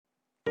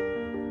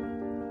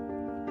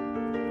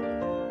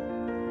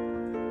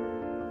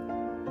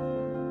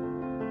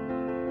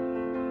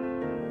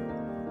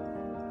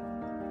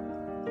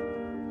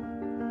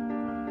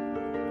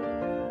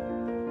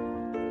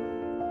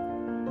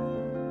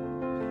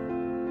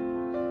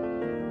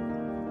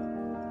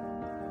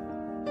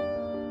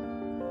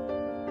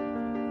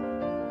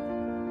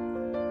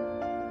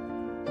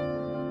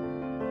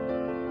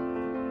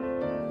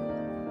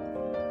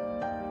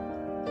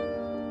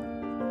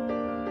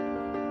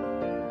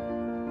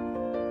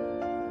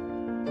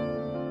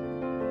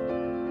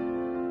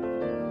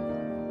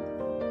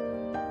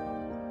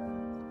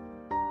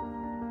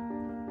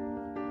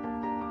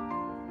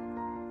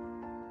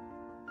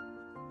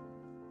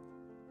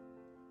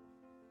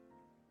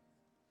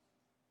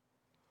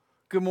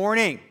Good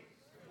morning.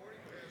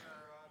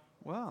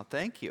 Well,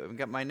 thank you. I've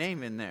got my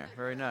name in there.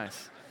 Very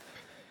nice.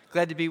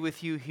 Glad to be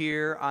with you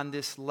here on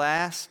this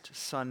last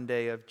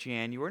Sunday of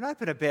January. Not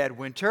been a bad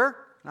winter.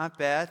 Not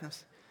bad. A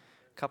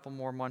couple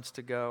more months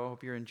to go.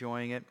 Hope you're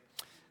enjoying it.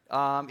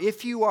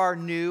 If you are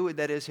new,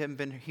 that is, haven't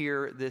been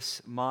here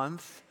this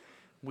month,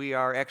 we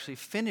are actually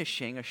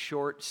finishing a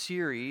short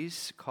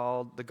series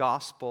called The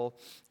Gospel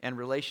and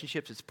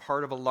Relationships. It's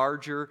part of a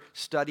larger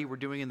study we're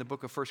doing in the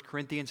book of 1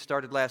 Corinthians.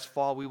 Started last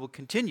fall. We will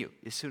continue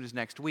as soon as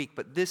next week.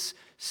 But this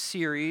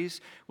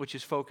series, which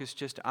is focused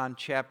just on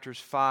chapters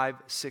 5,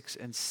 6,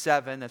 and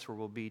 7, that's where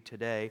we'll be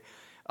today,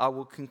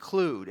 will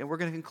conclude. And we're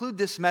going to conclude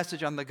this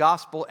message on the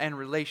gospel and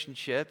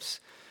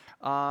relationships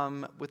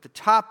with the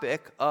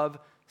topic of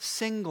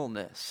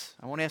singleness.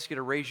 I want to ask you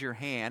to raise your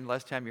hand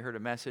last time you heard a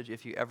message,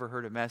 if you ever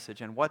heard a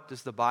message, and what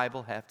does the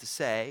Bible have to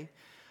say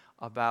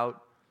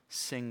about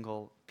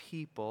single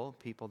people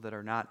that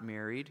are not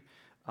married,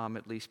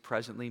 at least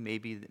presently,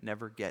 maybe that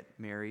never get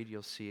married.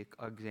 You'll see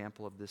an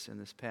example of this in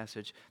this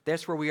passage.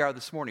 That's where we are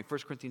this morning, 1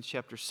 Corinthians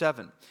chapter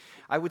 7.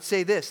 I would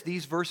say this,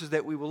 these verses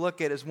that we will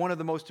look at is one of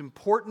the most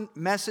important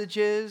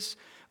messages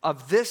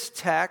of this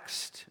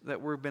text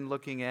that we've been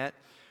looking at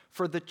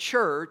for the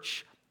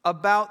church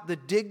about the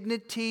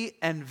dignity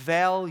and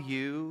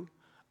value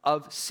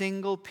of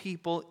single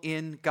people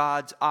in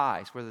God's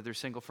eyes, whether they're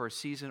single for a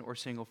season or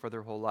single for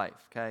their whole life,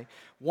 okay?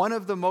 One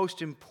of the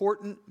most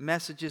important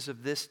messages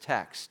of this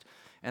text,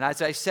 and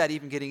as I said,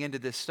 even getting into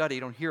this study,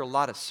 you don't hear a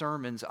lot of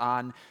sermons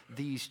on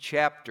these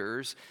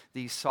chapters,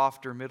 these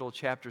softer middle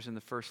chapters in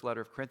the first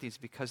letter of Corinthians,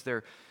 because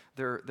they're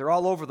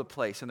all over the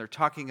place, and they're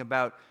talking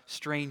about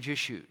strange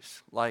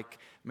issues like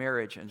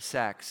marriage and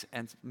sex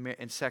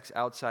sex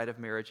outside of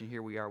marriage, and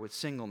here we are with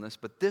singleness.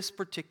 But this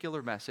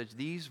particular message,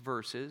 these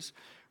verses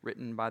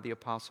written by the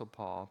Apostle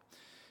Paul,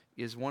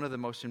 is one of the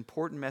most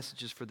important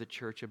messages for the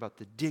church about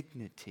the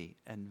dignity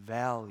and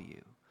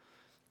value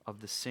of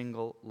the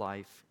single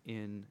life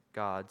in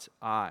God's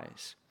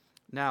eyes.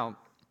 Now,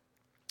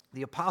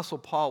 the Apostle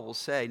Paul will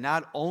say,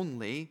 not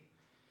only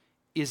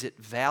is it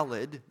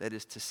valid, that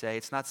is to say,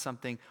 it's not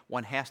something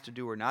one has to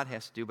do or not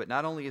has to do, but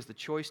not only is the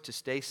choice to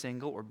stay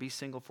single or be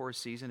single for a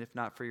season, if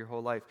not for your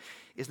whole life,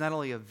 is not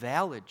only a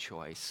valid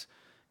choice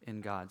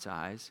in God's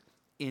eyes,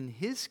 in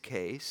his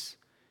case,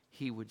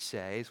 he would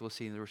say, as we'll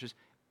see in the verses,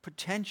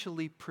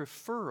 potentially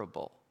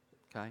preferable,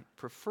 okay?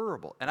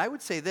 Preferable. And I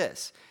would say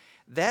this,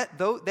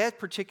 that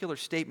particular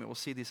statement, we'll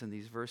see this in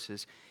these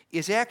verses,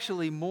 is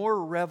actually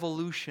more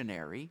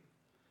revolutionary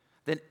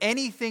than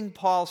anything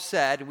Paul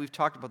said, and we've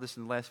talked about this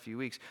in the last few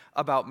weeks,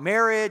 about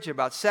marriage,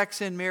 about sex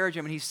in marriage.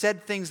 I mean, he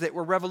said things that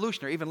were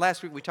revolutionary. Even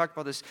last week we talked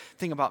about this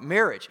thing about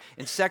marriage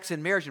and sex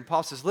in marriage, and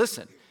Paul says,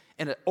 listen,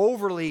 in an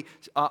overly,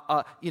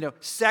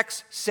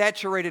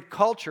 sex-saturated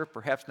culture,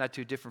 perhaps not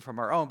too different from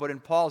our own, but in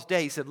Paul's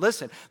day, he said,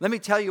 listen, let me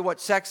tell you what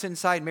sex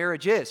inside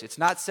marriage is. It's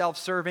not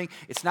self-serving.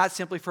 It's not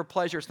simply for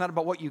pleasure. It's not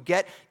about what you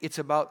get. It's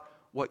about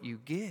what you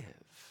give,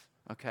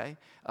 okay?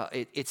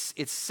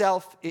 It's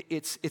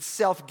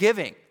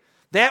self-giving.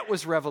 That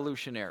was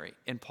revolutionary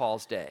in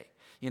Paul's day.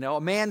 You know,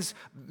 man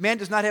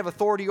does not have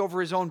authority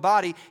over his own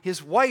body.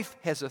 His wife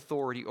has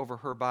authority over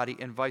her body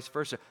and vice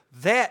versa.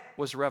 That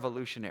was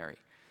revolutionary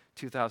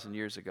 2,000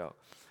 years ago.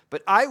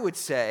 But I would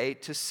say,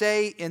 to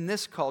say in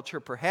this culture,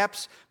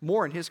 perhaps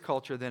more in his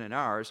culture than in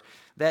ours,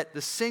 that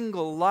the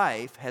single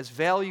life has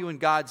value in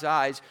God's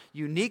eyes,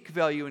 unique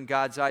value in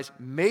God's eyes,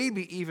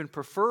 maybe even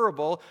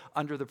preferable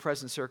under the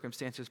present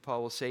circumstances,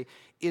 Paul will say,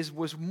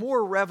 was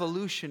more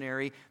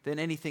revolutionary than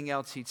anything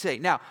else he'd say.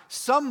 Now,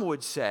 some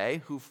would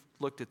say, who've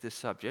looked at this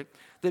subject,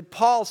 that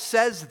Paul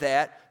says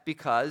that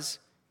because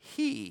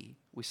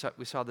we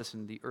saw this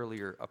in the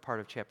earlier part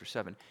of chapter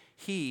 7,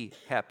 he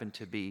happened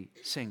to be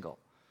single.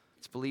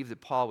 It's believed that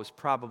Paul was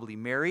probably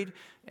married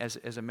as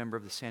a member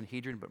of the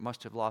Sanhedrin, but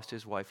must have lost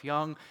his wife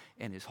young,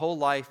 and his whole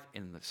life,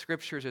 in the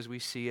scriptures as we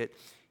see it,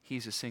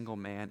 he's a single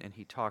man, and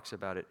he talks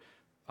about it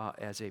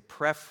as a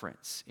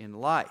preference in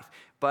life.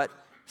 But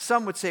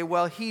some would say,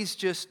 well, he's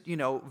just,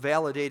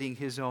 validating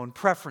his own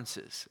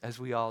preferences, as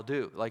we all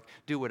do, like,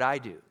 do what I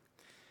do.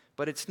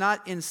 But it's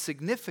not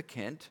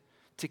insignificant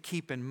to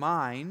keep in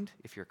mind,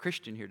 if you're a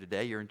Christian here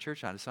today, you're in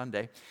church on a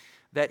Sunday,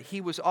 that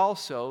he was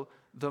also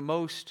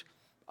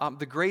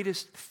the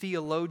greatest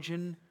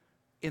theologian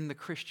in the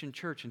Christian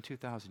church in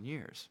 2,000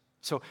 years.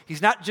 So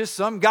he's not just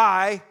some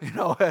guy,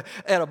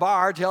 at a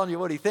bar telling you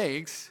what he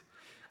thinks,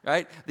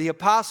 right? The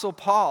Apostle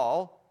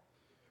Paul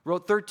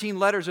wrote 13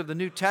 letters of the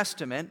New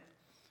Testament,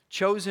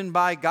 chosen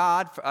by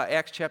God,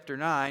 Acts chapter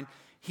 9.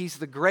 He's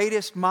the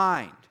greatest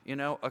mind,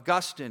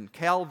 Augustine,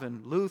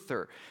 Calvin,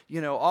 Luther,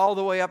 all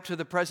the way up to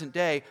the present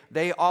day.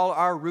 They all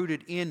are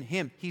rooted in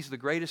him. He's the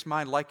greatest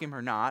mind, like him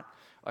or not,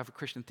 of a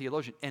Christian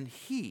theologian. And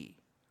he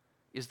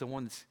is the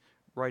one that's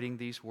writing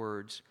these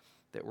words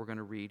that we're going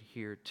to read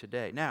here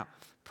today. Now,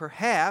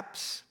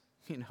 perhaps,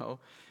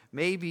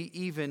 maybe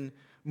even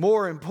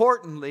more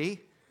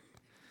importantly,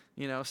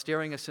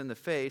 staring us in the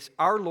face,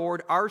 our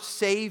Lord, our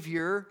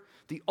Savior,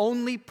 the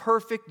only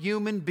perfect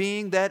human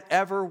being that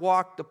ever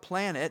walked the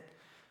planet,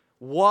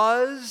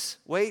 was,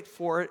 wait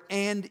for it,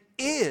 and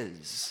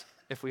is,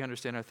 if we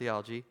understand our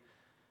theology,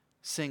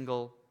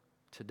 single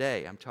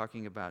today. I'm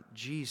talking about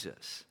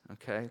Jesus,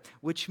 okay?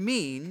 Which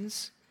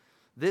means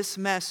this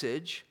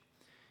message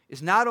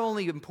is not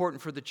only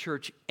important for the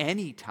church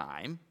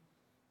anytime,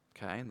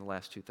 okay, in the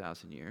last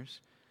 2,000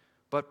 years,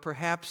 but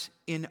perhaps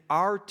in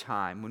our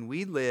time when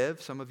we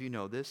live, some of you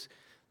know this,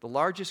 the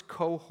largest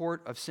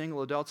cohort of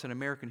single adults in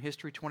American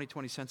history,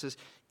 2020 census,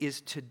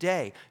 is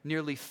today.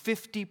 Nearly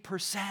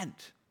 50%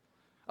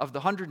 of the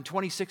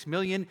 126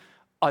 million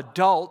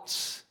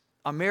adults,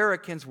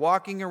 Americans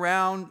walking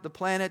around the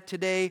planet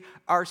today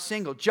are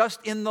single,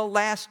 just in the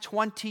last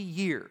 20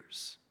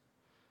 years.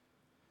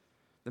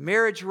 The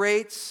marriage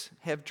rates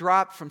have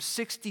dropped from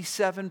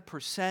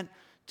 67%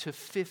 to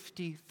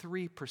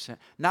 53%.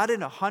 Not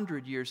in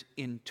 100 years,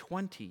 in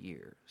 20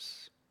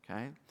 years.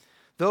 Okay?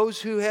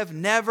 Those who have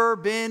never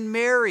been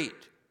married,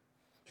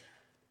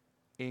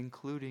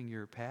 including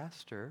your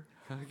pastor,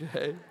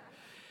 okay?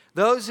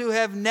 Those who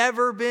have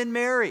never been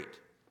married,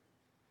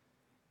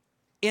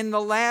 in the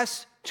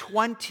last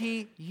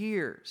 20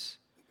 years,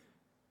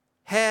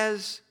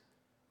 has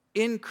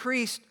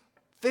increased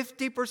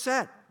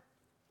 50%.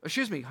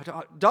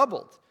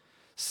 Doubled.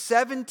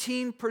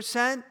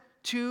 17%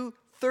 to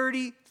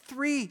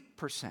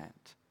 33%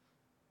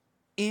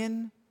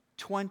 in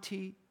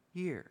 20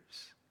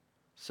 years.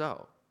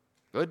 So,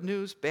 good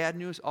news, bad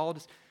news, all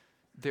this.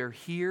 They're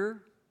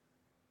here,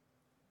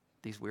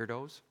 these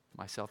weirdos,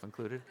 myself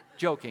included,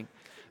 joking.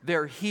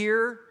 They're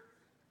here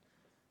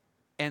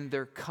and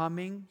they're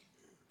coming.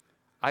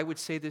 I would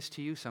say this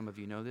to you, some of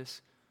you know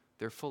this.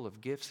 They're full of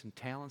gifts and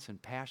talents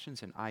and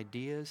passions and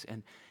ideas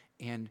and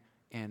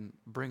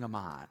bring them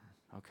on,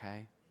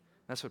 okay?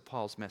 That's what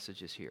Paul's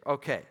message is here.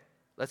 Okay,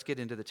 let's get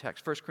into the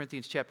text. 1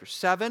 Corinthians chapter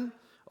 7,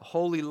 a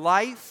holy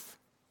life,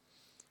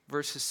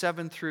 verses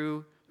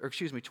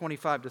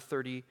 25 to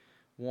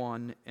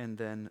 31, and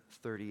then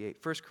 38.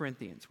 1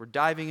 Corinthians, we're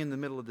diving in the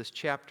middle of this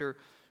chapter,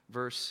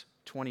 verse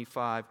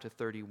 25 to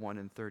 31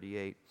 and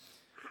 38,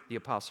 the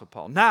Apostle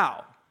Paul.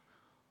 Now,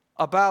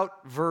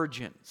 about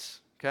virgins,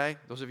 okay?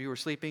 Those of you who are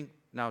sleeping,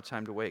 now it's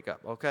time to wake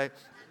up, okay?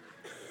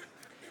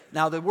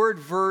 Now, the word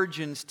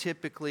virgins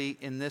typically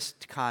in this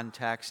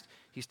context,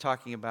 he's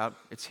talking about,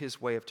 it's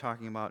his way of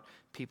talking about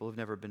people who've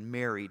never been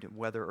married,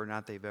 whether or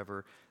not they've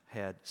ever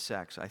had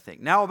sex, I think.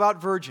 Now, about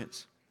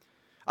virgins.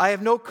 I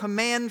have no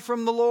command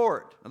from the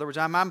Lord. In other words,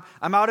 I'm out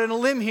on a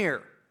limb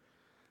here,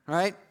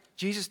 right?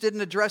 Jesus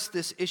didn't address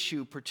this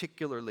issue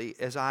particularly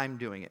as I'm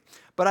doing it.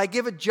 But I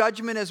give a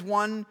judgment as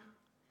one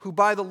who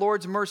by the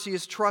Lord's mercy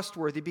is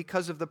trustworthy.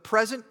 Because of the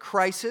present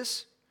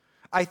crisis,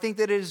 I think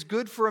that it is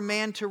good for a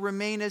man to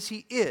remain as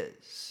he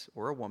is,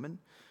 or a woman.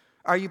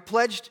 Are you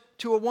pledged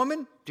to a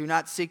woman? Do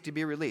not seek to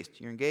be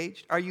released. You're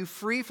engaged? Are you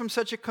free from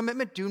such a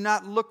commitment? Do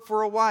not look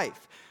for a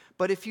wife.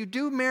 But if you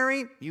do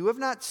marry, you have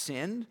not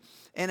sinned.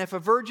 And if a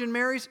virgin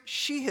marries,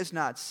 she has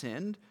not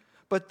sinned.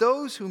 But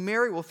those who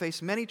marry will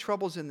face many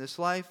troubles in this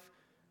life,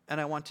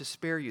 and I want to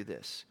spare you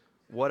this.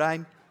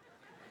 Okay,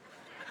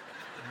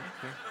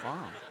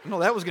 wow. No,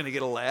 that was going to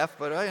get a laugh,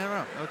 but I don't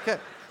know. Okay.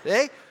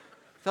 Hey?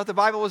 Thought the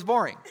Bible was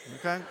boring,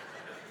 okay?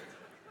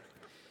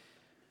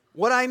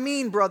 What I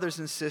mean, brothers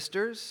and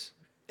sisters,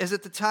 is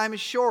that the time is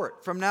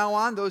short. From now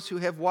on, those who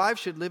have wives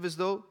should live as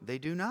though they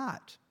do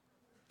not.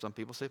 Some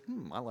people say,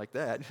 I like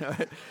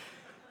that.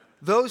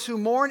 Those who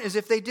mourn as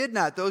if they did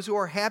not. Those who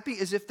are happy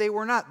as if they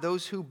were not.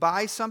 Those who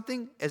buy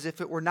something as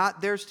if it were not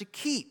theirs to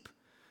keep.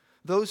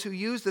 Those who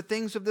use the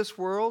things of this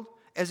world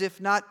as if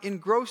not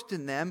engrossed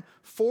in them.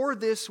 For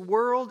this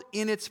world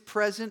in its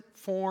present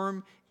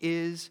form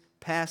is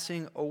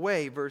passing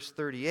away. Verse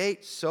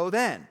 38, so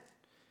then,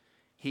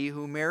 he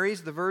who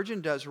marries the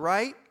virgin does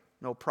right,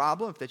 no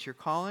problem if that's your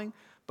calling,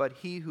 but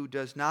he who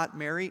does not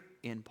marry,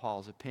 in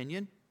Paul's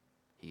opinion,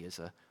 he is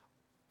a,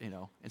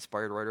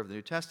 inspired writer of the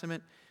New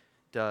Testament,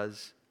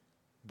 does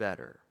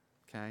better,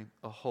 okay?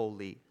 A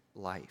holy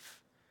life,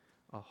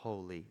 a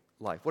holy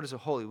life. What is a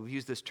holy? We've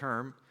used this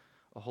term,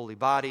 a holy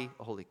body,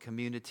 a holy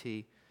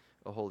community,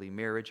 a holy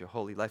marriage, a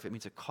holy life. It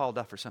means a called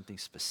out for something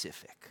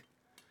specific,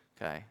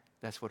 okay?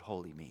 That's what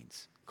holy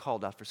means.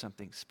 Called out for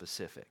something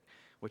specific,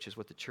 which is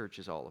what the church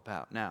is all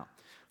about. Now,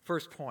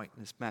 first point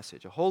in this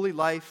message. A holy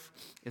life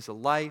is a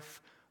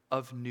life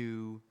of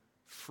new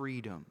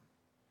freedom.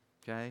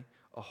 Okay?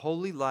 A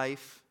holy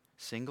life,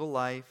 single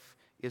life,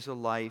 is a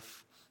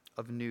life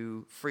of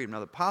new freedom. Now,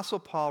 the Apostle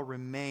Paul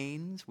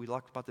remains, we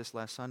talked about this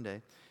last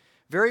Sunday,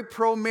 very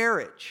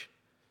pro-marriage.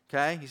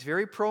 Okay? He's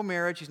very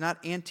pro-marriage. He's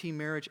not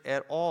anti-marriage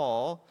at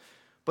all.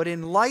 But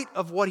in light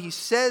of what he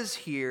says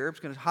here, I'm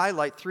going to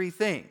highlight three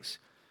things.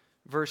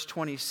 Verse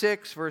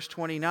 26, verse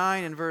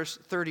 29, and verse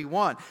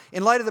 31.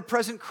 In light of the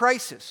present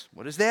crisis,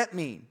 what does that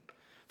mean?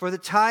 For the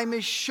time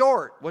is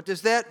short. What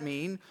does that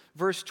mean?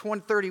 Verse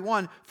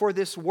 31, for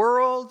this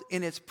world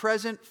in its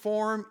present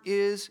form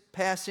is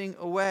passing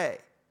away.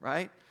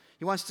 Right?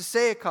 He wants to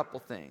say a couple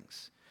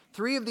things.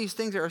 Three of these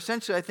things are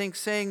essentially, I think,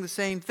 saying the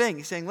same thing.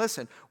 He's saying,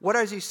 listen, what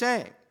is he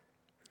saying?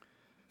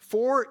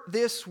 For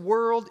this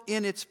world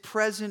in its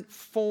present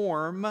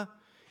form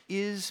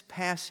is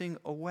passing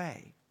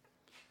away.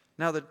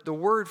 Now, the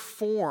word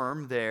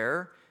form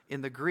there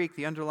in the Greek,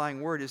 the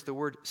underlying word is the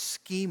word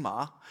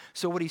schema.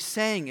 So what he's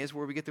saying is,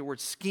 where we get the word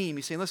scheme,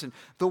 he's saying, listen,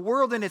 the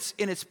world in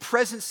its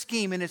present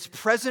scheme, in its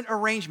present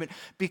arrangement,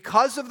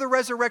 because of the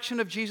resurrection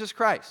of Jesus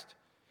Christ,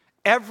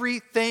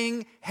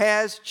 everything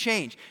has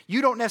changed.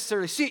 You don't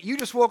necessarily see it. You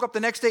just woke up the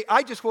next day.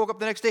 I just woke up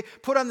the next day,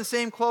 put on the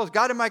same clothes,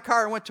 got in my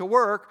car and went to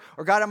work,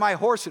 or got on my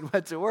horse and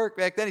went to work.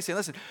 Back then he's saying,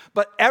 listen,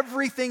 but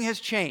everything has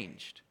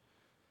changed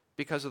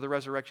because of the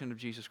resurrection of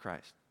Jesus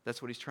Christ.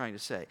 That's what he's trying to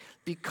say.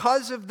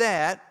 Because of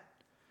that,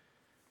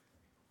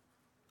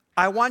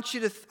 I want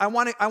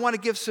to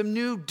give some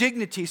new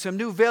dignity, some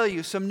new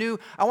value,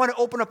 I want to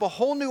open up a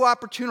whole new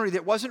opportunity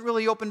that wasn't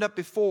really opened up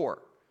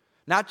before.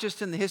 Not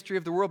just in the history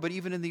of the world, but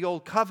even in the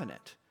Old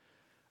Covenant,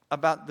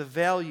 about the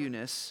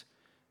valueness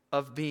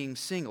of being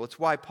single. It's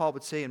why Paul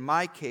would say, in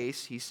my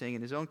case, he's saying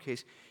in his own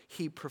case,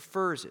 he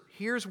prefers it.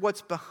 Here's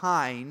what's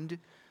behind,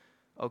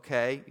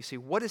 okay? You see,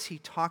 what is he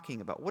talking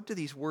about? What do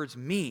these words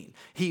mean?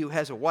 He who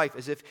has a wife,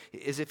 as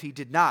if he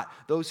did not.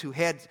 Those who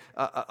had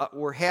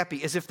were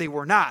happy, as if they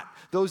were not.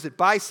 Those that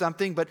buy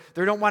something, but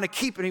they don't want to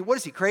keep it. What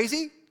is he,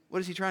 crazy? What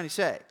is he trying to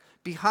say?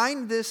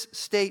 Behind this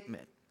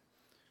statement,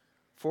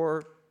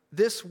 for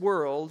this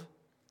world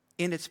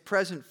in its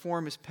present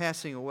form is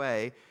passing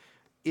away,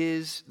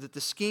 is that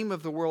the scheme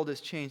of the world has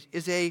changed,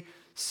 is a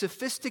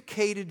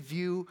sophisticated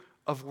view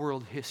of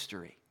world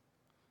history.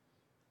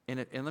 And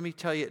let me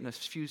tell you in a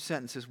few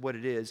sentences what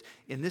it is.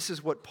 And this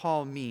is what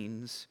Paul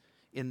means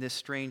in this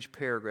strange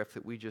paragraph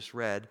that we just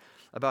read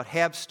about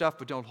have stuff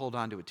but don't hold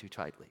on to it too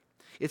tightly.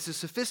 It's a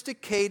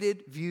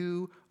sophisticated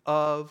view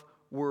of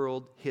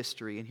world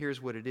history. And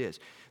here's what it is.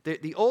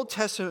 The Old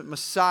Testament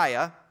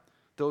Messiah,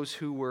 those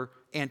who were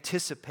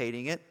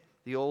anticipating it,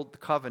 the Old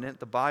Covenant,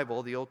 the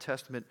Bible, the Old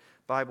Testament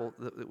Bible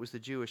that was the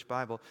Jewish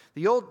Bible,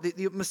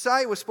 the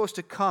Messiah was supposed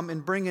to come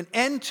and bring an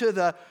end to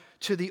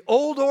the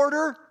old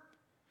order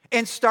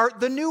and start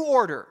the new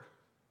order.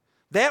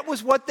 That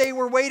was what they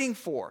were waiting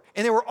for.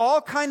 And there were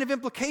all kinds of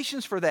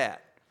implications for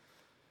that.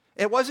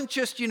 It wasn't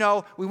just,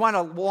 we want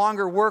a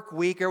longer work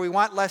week, or we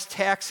want less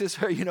taxes,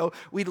 or,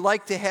 we'd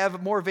like to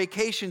have more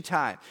vacation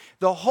time.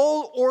 The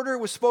whole order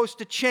was supposed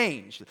to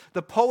change.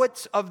 The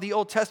poets of the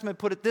Old Testament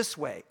put it this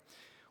way: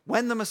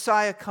 when the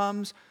Messiah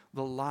comes,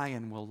 the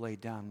lion will lay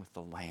down with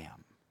the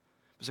lamb.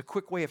 It was a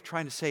quick way of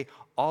trying to say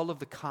all of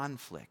the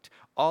conflict,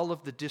 all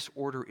of the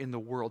disorder in the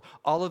world,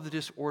 all of the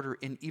disorder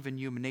in even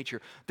human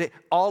nature, that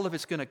all of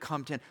it's going to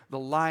come to end. The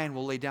lion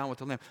will lay down with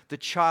the lamb. The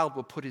child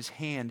will put his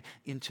hand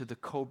into the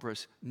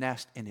cobra's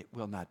nest and it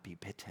will not be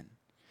bitten.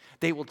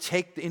 They will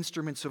take the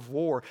instruments of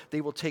war. They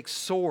will take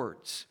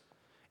swords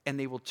and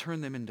they will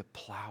turn them into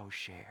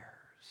plowshares.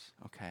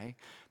 Okay?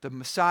 The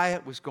Messiah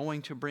was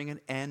going to bring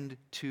an end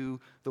to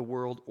the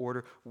world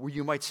order, where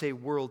you might say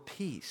world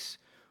peace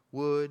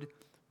would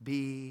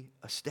be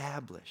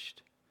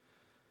established.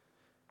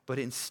 But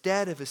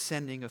instead of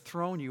ascending a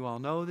throne, you all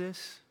know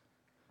this,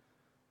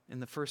 in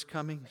the first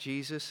coming,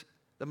 Jesus,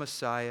 the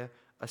Messiah,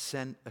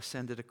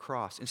 ascended a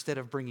cross. Instead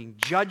of bringing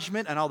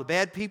judgment on all the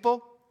bad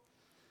people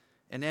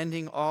and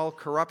ending all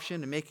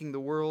corruption and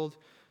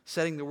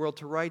setting the world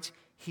to rights,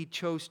 he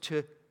chose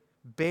to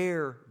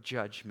bear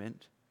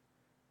judgment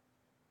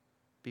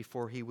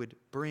before he would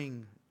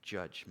bring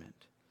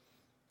judgment.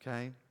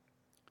 Okay?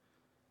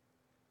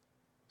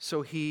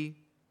 So he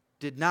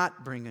did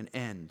not bring an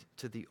end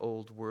to the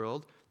old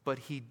world, but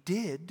he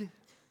did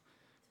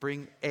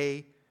bring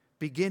a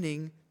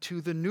beginning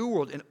to the new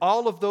world. And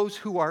all of those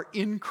who are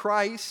in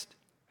Christ,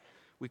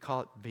 we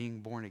call it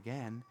being born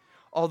again.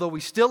 Although we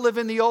still live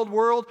in the old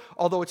world,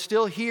 although it's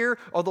still here,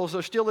 although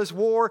there still is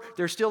war,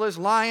 there still is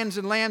lions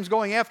and lambs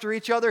going after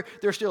each other,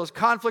 there still is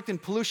conflict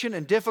and pollution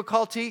and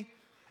difficulty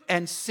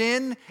and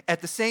sin,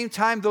 at the same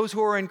time, those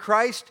who are in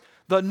Christ,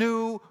 the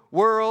new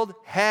world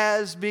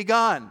has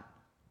begun.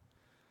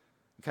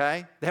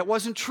 Okay? That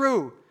wasn't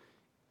true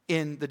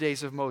in the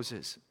days of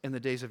Moses, in the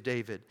days of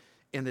David,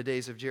 in the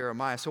days of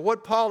Jeremiah. So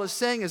what Paul is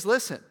saying is,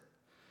 listen,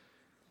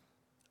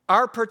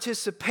 our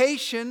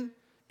participation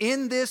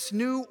in this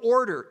new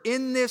order,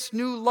 in this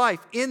new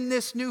life, in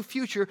this new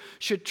future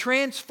should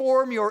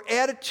transform your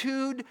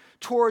attitude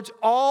towards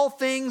all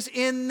things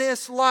in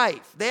this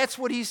life. That's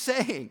what he's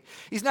saying.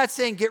 He's not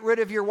saying get rid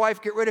of your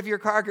wife, get rid of your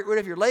car, get rid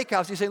of your lake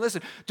house. He's saying,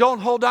 listen, don't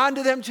hold on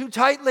to them too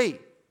tightly,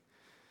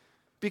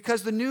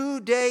 because the new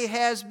day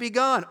has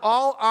begun.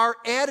 All our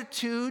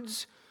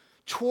attitudes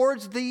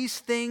towards these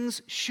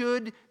things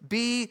should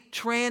be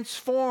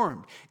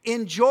transformed.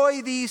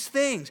 Enjoy these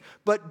things,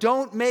 but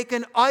don't make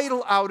an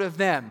idol out of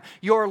them.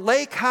 Your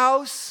lake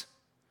house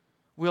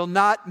will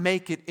not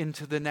make it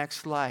into the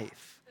next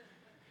life.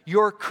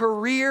 Your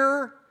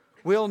career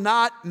will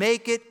not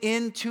make it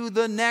into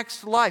the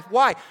next life.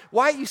 Why?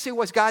 Why, you say,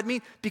 what's God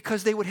mean?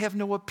 Because they would have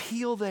no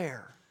appeal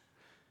there.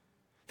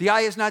 The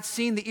eye has not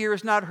seen, the ear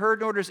has not heard,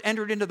 nor has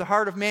entered into the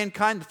heart of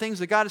mankind the things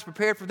that God has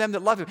prepared for them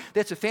that love Him.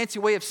 That's a fancy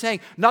way of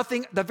saying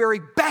nothing, the very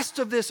best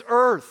of this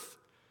earth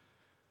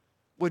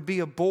would be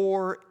a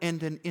bore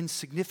and an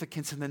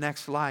insignificance in the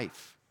next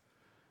life.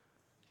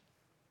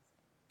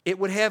 It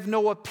would have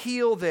no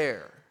appeal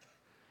there.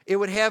 It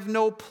would have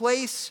no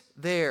place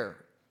there.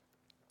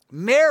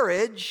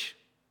 Marriage,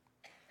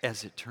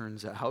 as it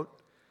turns out,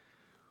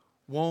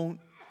 won't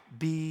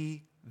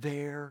be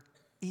there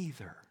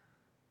either.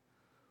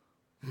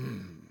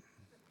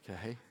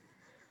 Okay?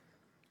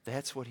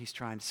 That's what he's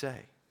trying to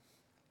say.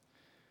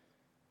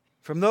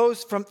 From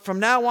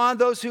now on,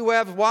 those who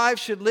have wives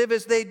should live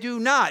as they do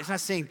not. He's not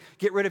saying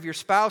get rid of your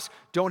spouse,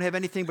 don't have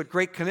anything but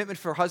great commitment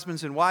for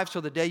husbands and wives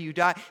till the day you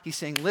die. He's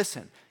saying,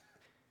 listen,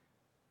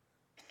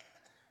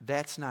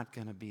 that's not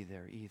going to be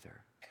there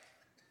either.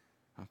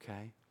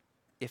 Okay?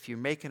 If you're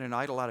making an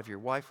idol out of your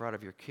wife or out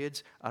of your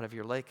kids, out of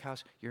your lake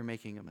house, you're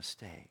making a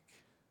mistake.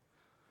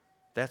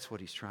 That's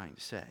what he's trying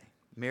to say.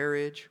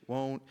 Marriage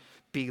won't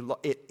be,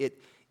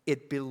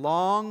 it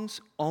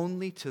belongs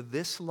only to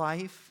this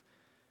life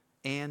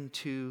and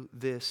to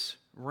this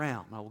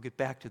realm. Now, we'll get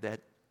back to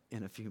that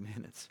in a few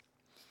minutes.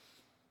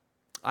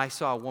 I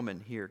saw a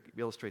woman here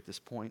illustrate this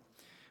point.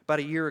 About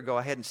a year ago,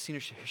 I hadn't seen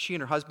her. She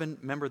and her husband,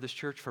 member of this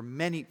church for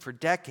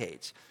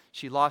decades.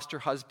 She lost her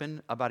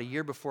husband about a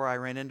year before I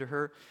ran into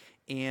her,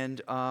 and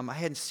I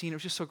hadn't seen her. It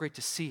was just so great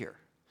to see her.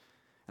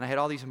 And I had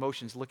all these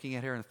emotions looking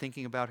at her and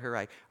thinking about her.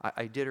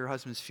 I did her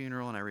husband's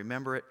funeral, and I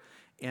remember it.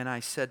 And I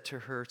said to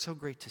her, "It's so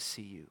great to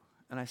see you."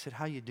 And I said,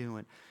 "How you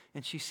doing?"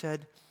 And she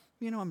said,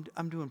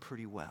 I'm doing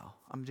pretty well.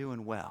 I'm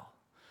doing well.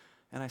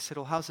 And I said,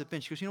 "Well, how's it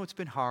been?" She goes, "It's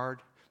been hard.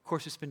 Of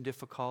course, it's been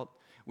difficult.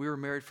 We were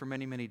married for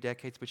many, many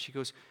decades." But she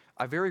goes,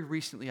 very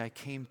recently I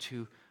came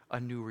to a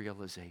new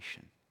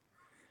realization.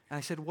 And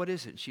I said, "What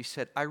is it?" And she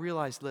said, "I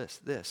realized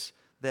this,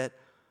 that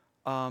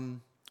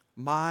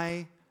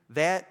my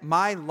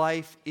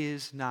life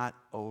is not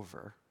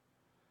over.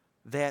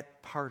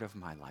 That part of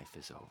my life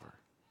is over."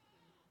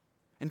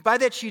 And by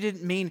that, she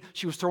didn't mean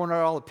she was throwing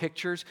out all the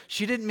pictures.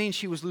 She didn't mean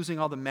she was losing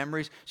all the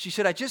memories. She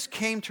said, "I just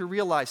came to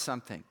realize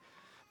something.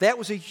 That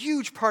was a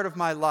huge part of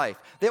my life.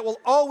 That will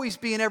always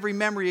be in every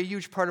memory a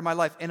huge part of my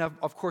life, and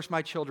of course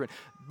my children.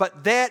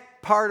 But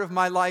that part of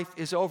my life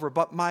is over.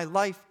 But my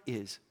life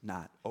is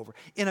not over."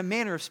 In a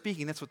manner of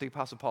speaking, that's what the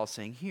Apostle Paul is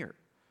saying here.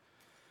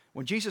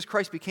 When Jesus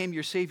Christ became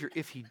your Savior,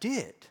 if he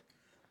did,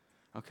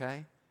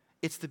 okay,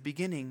 it's the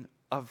beginning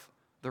of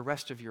the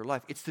rest of your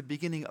life. It's the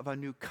beginning of a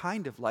new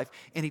kind of life.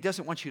 And he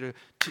doesn't want you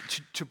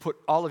to put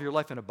all of your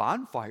life in a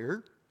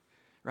bonfire,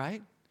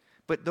 right?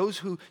 But those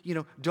who,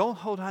 don't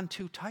hold on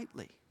too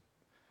tightly,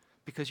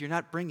 because you're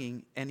not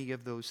bringing any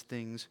of those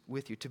things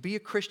with you. To be a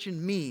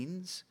Christian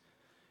means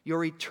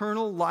your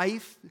eternal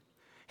life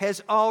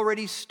has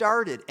already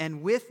started.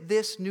 And with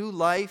this new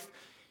life,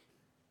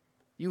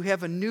 you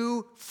have a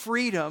new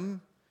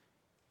freedom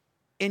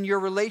in your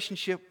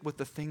relationship with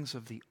the things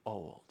of the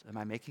old. Am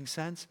I making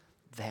sense?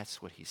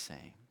 That's what he's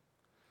saying.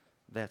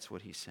 That's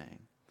what he's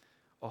saying.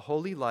 A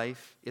holy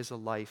life is a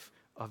life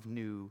of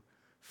new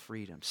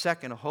freedom.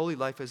 Second, a holy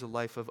life is a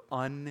life of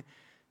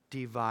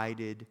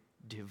undivided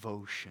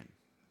devotion.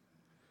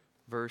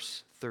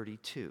 Verse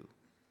 32.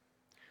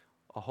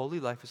 A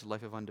holy life is a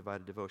life of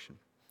undivided devotion.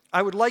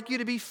 "I would like you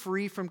to be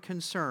free from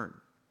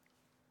concern.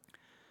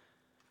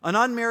 An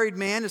unmarried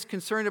man is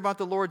concerned about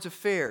the Lord's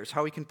affairs,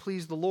 how he can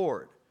please the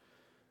Lord.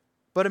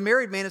 But a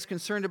married man is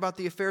concerned about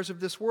the affairs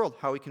of this world,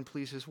 how he can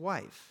please his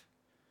wife.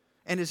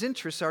 And his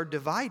interests are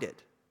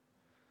divided.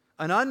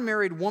 An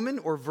unmarried woman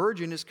or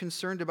virgin is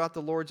concerned about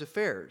the Lord's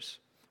affairs.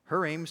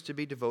 Her aim is to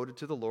be devoted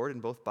to the Lord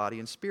in both body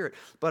and spirit.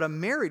 But a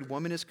married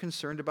woman is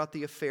concerned about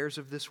the affairs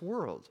of this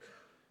world,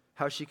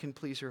 how she can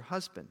please her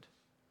husband.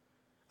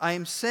 I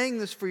am saying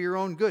this for your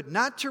own good,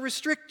 not to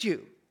restrict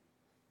you,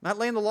 not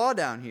laying the law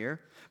down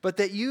here, but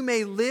that you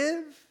may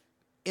live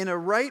in a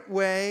right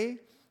way,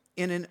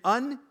 in an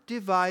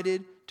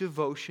undivided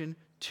devotion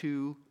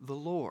to the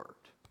Lord."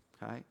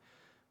 Okay?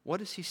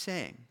 What is he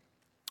saying?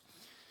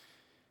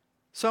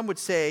 Some would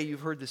say,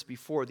 you've heard this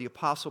before, the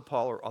Apostle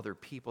Paul or other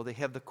people, they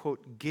have the,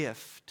 quote,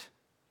 gift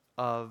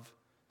of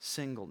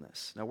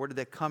singleness. Now, where did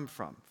that come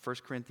from?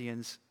 1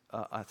 Corinthians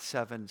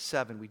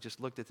 7:7. We just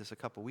looked at this a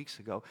couple weeks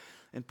ago.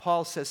 And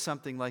Paul says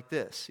something like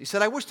this. He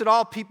said, "I wish that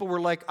all people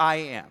were like I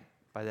am."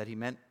 By that he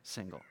meant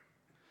single.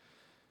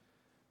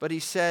 But he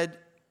said,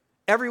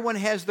 everyone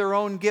has their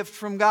own gift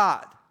from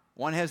God.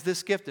 One has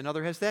this gift,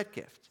 another has that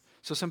gift.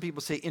 So some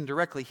people say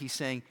indirectly he's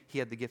saying he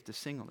had the gift of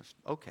singleness.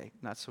 Okay,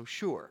 not so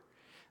sure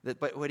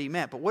but what he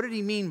meant. But what did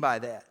he mean by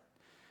that?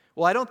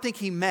 Well, I don't think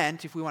he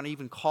meant, if we want to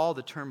even call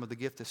the term of the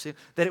gift of sin,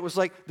 that it was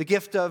like the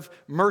gift of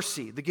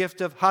mercy, the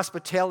gift of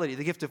hospitality,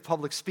 the gift of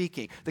public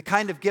speaking. The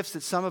kind of gifts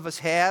that some of us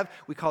have,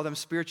 we call them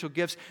spiritual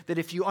gifts, that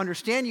if you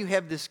understand you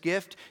have this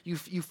gift, you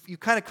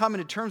kind of come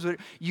into terms with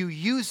it, you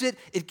use it,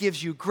 it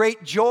gives you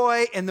great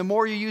joy, and the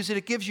more you use it,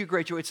 it gives you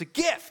great joy. It's a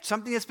gift,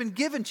 something that's been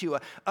given to you,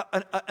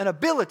 an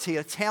ability,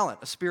 a talent,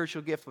 a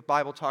spiritual gift. The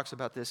Bible talks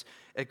about this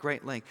at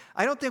great length.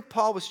 I don't think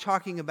Paul was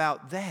talking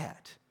about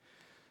that.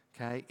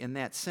 Okay, in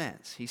that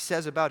sense. He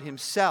says about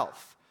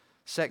himself,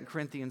 2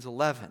 Corinthians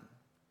 11,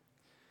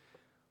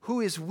 "Who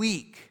is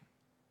weak?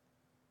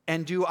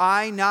 And do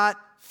I not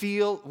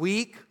feel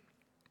weak?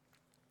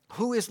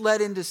 Who is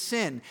led into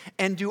sin?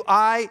 And do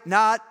I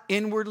not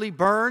inwardly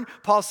burn?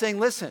 Paul's saying,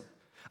 listen,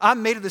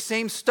 I'm made of the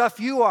same stuff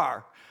you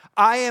are.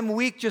 I am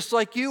weak just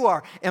like you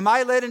are. Am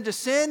I led into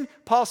sin?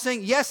 Paul's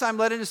saying, yes, I'm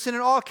led into sin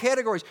in all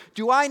categories.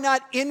 Do I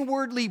not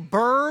inwardly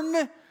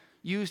burn?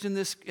 Used in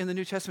the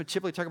New Testament,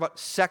 typically talk about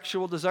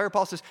sexual desire.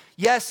 Paul says,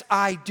 yes,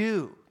 I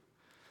do.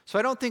 So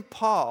I don't think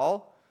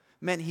Paul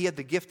meant he had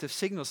the gift of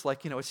singleness,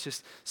 like, it's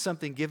just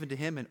something given to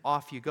him and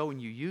off you go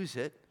and you use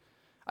it.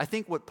 I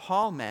think what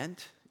Paul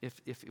meant,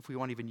 if we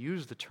want to even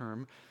use the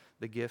term,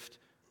 the gift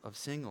of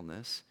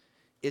singleness,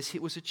 is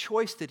it was a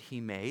choice that he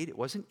made. It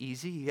wasn't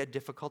easy. He had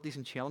difficulties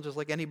and challenges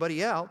like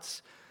anybody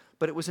else,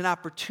 but it was an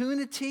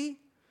opportunity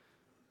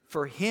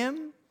for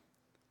him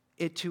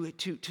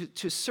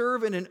to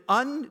serve in an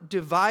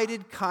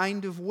undivided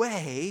kind of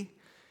way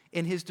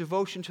in his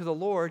devotion to the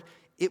Lord.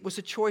 It was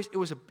a choice. It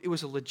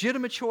was a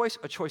legitimate choice,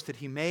 a choice that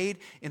he made,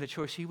 and a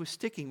choice he was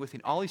sticking with.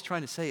 And all he's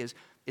trying to say is,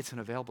 it's an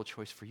available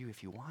choice for you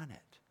if you want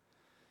it.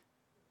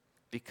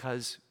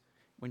 Because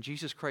when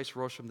Jesus Christ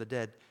rose from the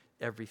dead,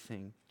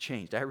 everything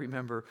changed. I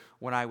remember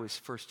when I was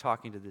first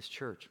talking to this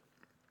church,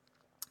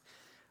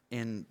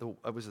 and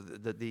I was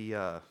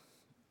the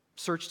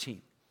search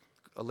team.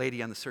 A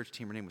lady on the search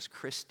team, her name was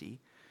Christy.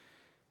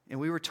 And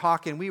we were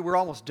talking, we were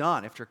almost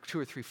done after 2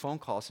 or 3 phone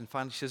calls, and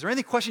finally she says, "Are there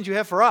any questions you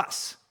have for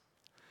us?"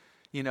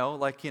 We've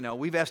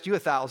asked you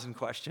 1,000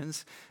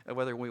 questions,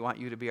 whether we want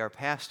you to be our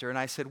pastor. And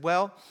I said,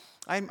 well,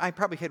 I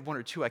probably had 1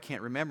 or 2, I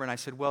can't remember. And I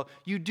said, well,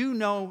 you do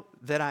know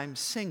that I'm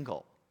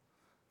single,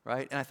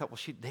 right? And I thought, well,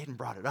 they hadn't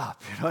brought it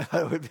up. I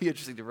thought it would be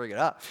interesting to bring it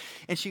up.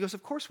 And she goes,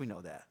 of course we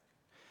know that.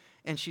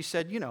 And she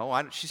said,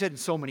 she said in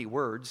so many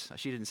words,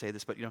 she didn't say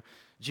this, but,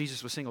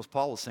 Jesus was single,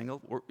 Paul was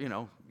single, or,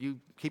 you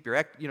keep your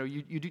act,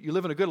 you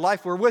live in a good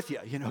life, we're with you,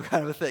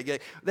 kind of a thing.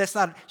 That's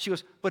not, she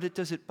goes, but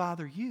does it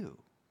bother you?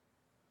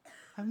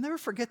 I'll never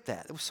forget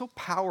that. It was so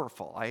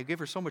powerful. I give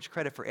her so much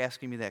credit for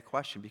asking me that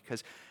question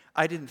because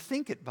I didn't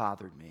think it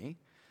bothered me,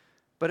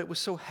 but it was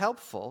so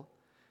helpful.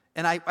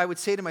 And I would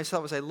say to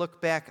myself as I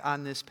look back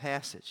on this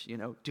passage,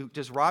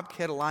 does Rob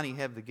Catalani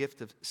have the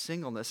gift of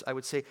singleness? I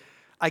would say,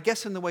 I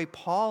guess in the way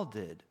Paul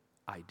did,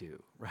 I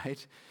do,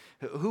 right?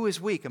 Who is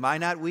weak? Am I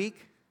not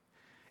weak?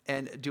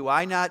 And do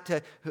I not,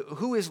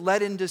 who is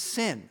led into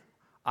sin?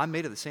 I'm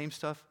made of the same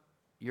stuff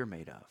you're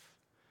made of.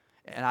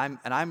 And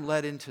I'm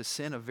led into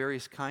sin of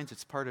various kinds.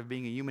 It's part of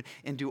being a human.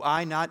 And do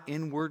I not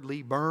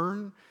inwardly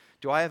burn?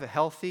 Do I have a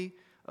healthy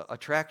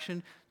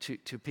attraction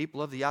to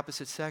people of the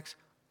opposite sex?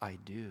 I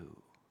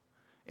do.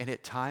 And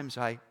at times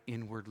I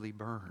inwardly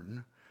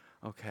burn,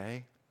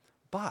 okay?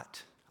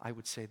 But I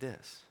would say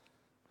this.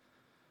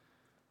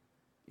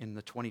 In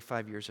the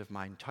 25 years of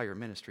my entire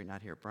ministry,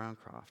 not here at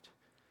Browncroft,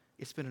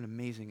 it's been an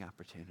amazing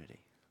opportunity.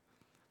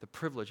 The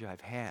privilege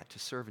I've had to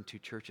serve in 2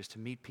 churches, to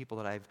meet people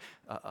that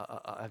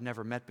I've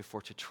never met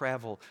before, to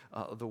travel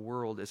the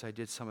world as I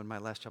did some in my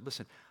last job.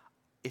 Listen,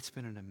 it's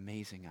been an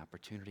amazing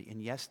opportunity.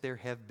 And yes, there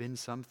have been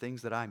some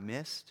things that I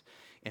missed.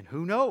 And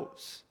who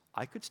knows,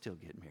 I could still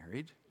get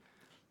married.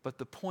 But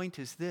the point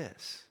is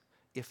this.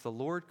 If the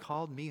Lord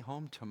called me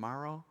home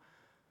tomorrow,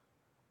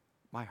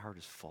 my heart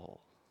is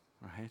full,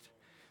 right?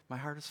 My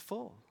heart is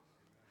full.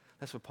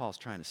 That's what Paul's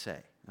trying to say,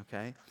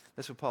 okay?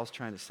 That's what Paul's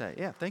trying to say.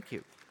 Yeah, thank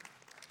you.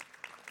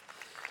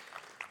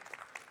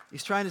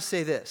 He's trying to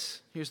say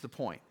this. Here's the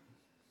point.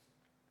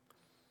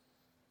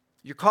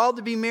 You're called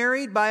to be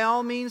married, by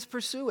all means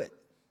pursue it.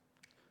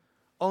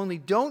 Only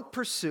don't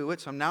pursue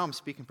it, so now I'm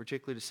speaking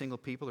particularly to single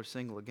people or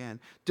single again.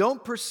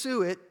 Don't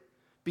pursue it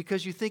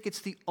because you think it's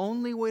the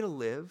only way to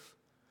live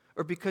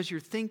or because you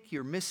think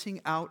you're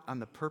missing out on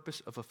the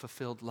purpose of a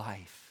fulfilled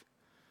life.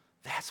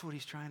 That's what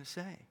he's trying to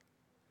say,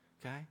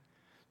 okay?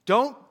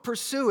 Don't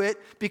pursue it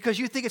because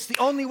you think it's the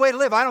only way to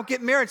live. I don't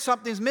get married,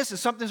 something's missing,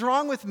 something's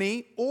wrong with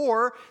me,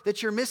 or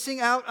that you're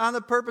missing out on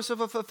the purpose of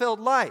a fulfilled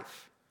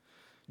life.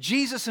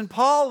 Jesus and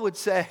Paul would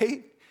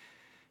say,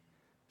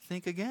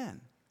 think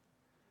again,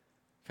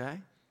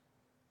 okay?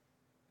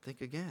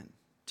 Think again.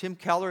 Tim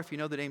Keller, if you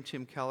know the name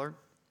Tim Keller,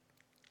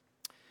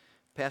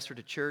 pastored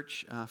a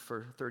church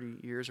for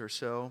 30 years or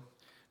so,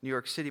 New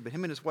York City, but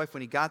him and his wife,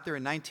 when he got there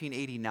in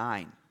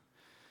 1989,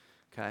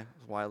 okay, it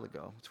was a while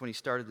ago. It's when he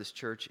started this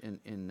church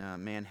in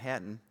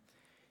Manhattan.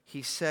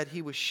 He said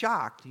he was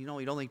shocked. He'd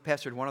only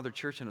pastored one other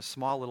church in a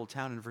small little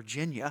town in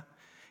Virginia.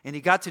 And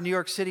he got to New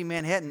York City,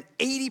 Manhattan.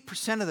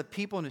 80% of the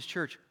people in his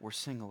church were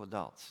single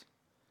adults.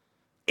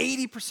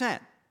 80%.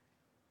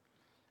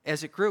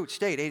 As it grew, it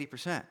stayed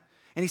 80%.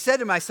 And he said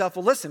to myself,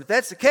 well, listen, if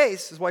that's the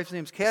case, his wife's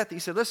name's Kathy, he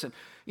said, listen,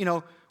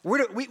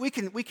 we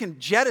can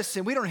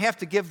jettison, we don't have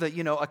to give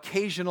the,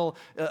 occasional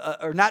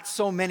or not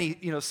so many,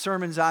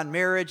 sermons on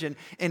marriage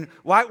and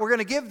why we're going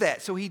to give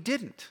that. So he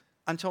didn't.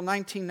 Until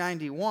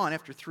 1991,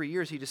 after 3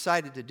 years, he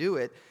decided to do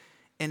it,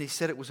 and he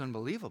said it was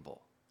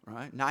unbelievable,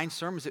 right? 9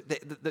 sermons.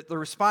 The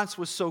response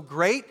was so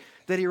great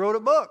that he wrote a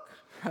book,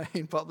 right?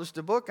 He published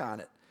a book on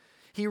it.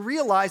 He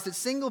realized that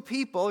single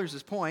people, here's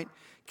his point,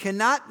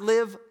 cannot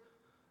live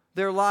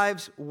their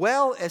lives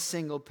well as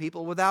single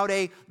people without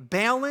a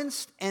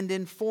balanced and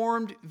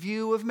informed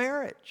view of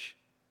marriage.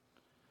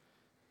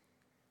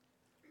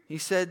 He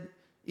said,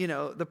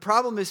 the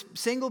problem is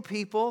single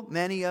people,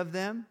 many of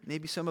them,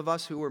 maybe some of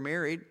us who were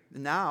married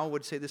now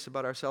would say this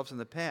about ourselves in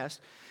the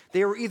past.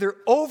 They were either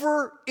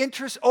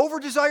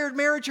over-desired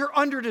marriage or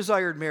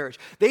under-desired marriage.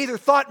 They either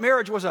thought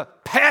marriage was a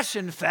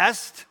passion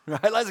fest,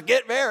 right? Let's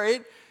get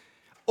married.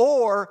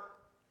 Or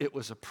it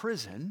was a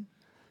prison.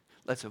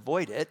 Let's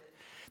avoid it.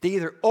 They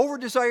either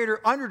over-desired or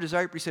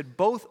under-desired, but he said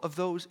both of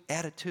those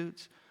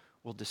attitudes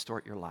will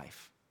distort your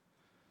life.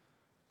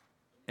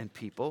 And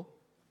people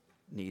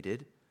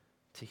needed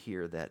to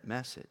hear that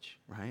message,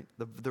 right?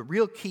 The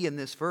real key in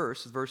this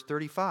verse is verse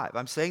 35.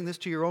 I'm saying this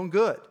to your own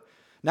good,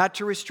 not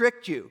to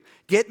restrict you.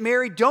 Get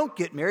married, don't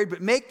get married,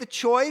 but make the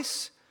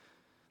choice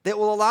that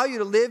will allow you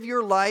to live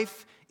your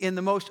life in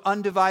the most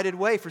undivided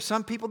way. For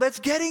some people, that's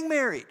getting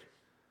married.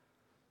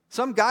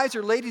 Some guys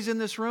or ladies in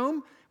this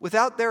room,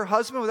 without their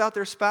husband, without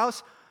their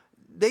spouse,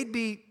 they'd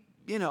be,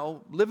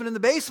 living in the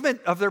basement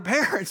of their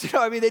parents.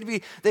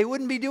 They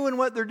wouldn't be doing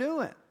what they're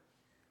doing.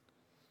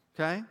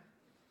 Okay?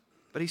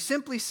 But he's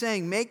simply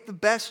saying, make the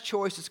best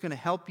choice that's going to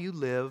help you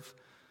live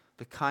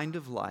the kind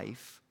of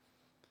life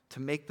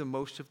to make the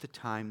most of the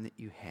time that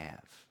you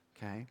have.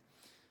 Okay?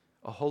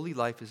 A holy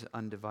life is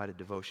undivided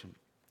devotion.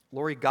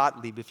 Lori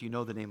Gottlieb, if you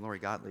know the name Lori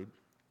Gottlieb,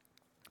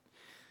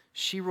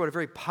 she wrote a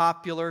very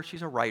popular,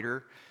 she's a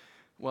writer,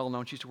 well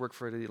known, she used to work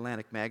for the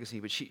Atlantic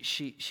magazine, but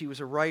she was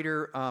a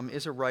writer,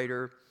 is a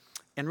writer,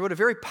 and wrote a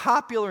very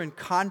popular and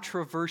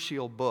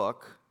controversial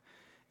book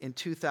in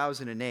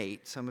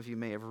 2008. Some of you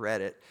may have read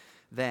it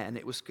then.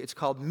 It's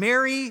called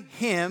Marry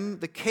Him,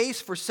 The Case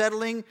for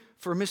Settling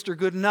for Mr.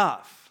 Good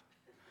Enough.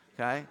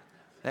 Okay?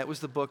 That was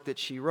the book that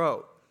she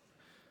wrote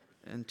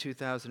in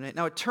 2008.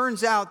 Now, it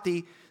turns out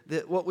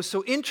what was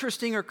so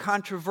interesting or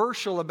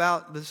controversial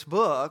about this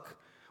book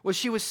was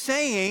she was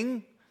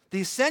saying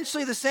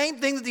essentially the same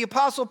thing that the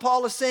Apostle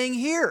Paul is saying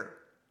here.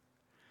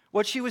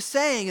 What she was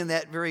saying in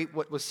that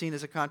what was seen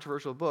as a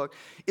controversial book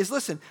is,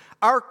 listen,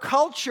 our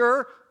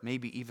culture,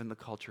 maybe even the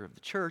culture of the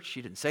church,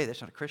 she didn't say that,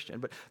 she's not a Christian,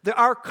 but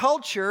our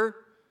culture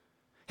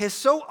has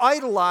so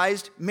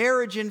idolized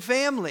marriage and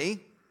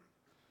family,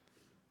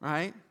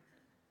 right?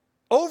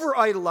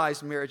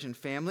 Over-idolized marriage and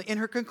family, and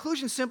her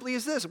conclusion simply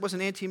is this. It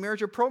wasn't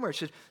anti-marriage or pro-marriage.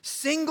 She said,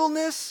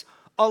 singleness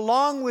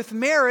along with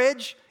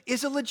marriage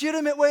is a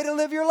legitimate way to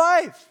live your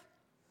life.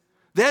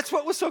 That's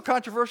what was so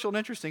controversial and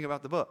interesting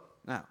about the book.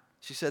 Now,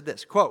 she said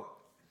this, quote,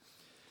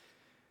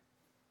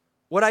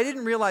 "What I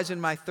didn't realize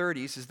in my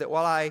 30s is that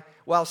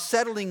while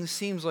settling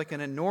seems like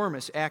an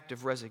enormous act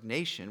of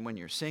resignation when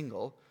you're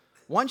single,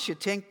 once you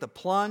take the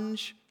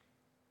plunge,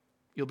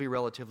 you'll be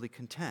relatively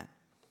content.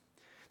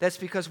 That's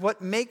because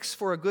what makes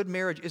for a good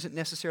marriage isn't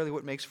necessarily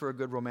what makes for a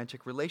good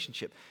romantic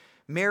relationship.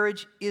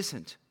 Marriage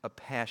isn't a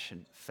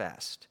passion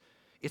fest.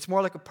 It's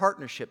more like a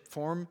partnership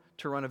formed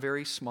to run a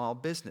very small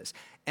business.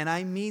 And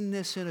I mean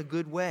this in a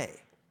good way.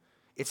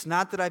 It's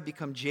not that I've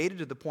become jaded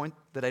to the point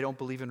that I don't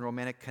believe in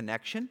romantic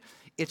connection.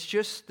 It's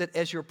just that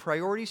as your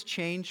priorities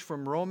change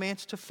from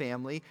romance to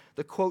family,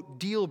 the, quote,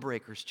 deal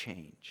breakers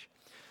change.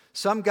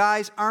 Some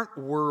guys aren't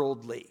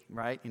worldly,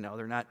 right?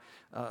 They're not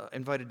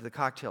invited to the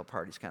cocktail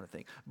parties kind of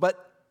thing.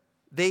 But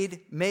they'd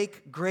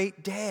make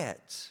great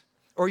dads.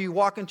 Or you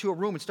walk into a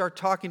room and start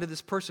talking to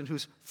this person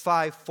who's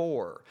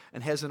 5'4"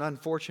 and has an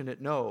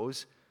unfortunate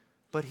nose,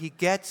 but he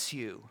gets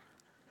you.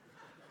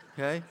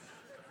 Okay?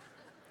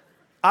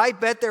 I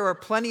bet there are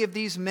plenty of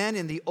these men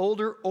in the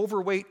older,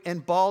 overweight,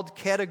 and bald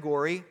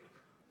category,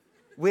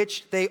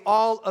 which they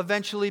all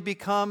eventually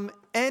become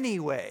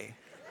anyway.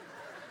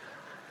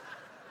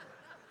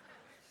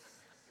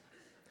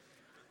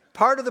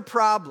 Part of the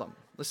problem,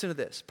 listen to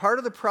this, part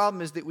of the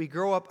problem is that we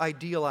grow up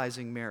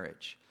idealizing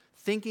marriage,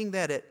 thinking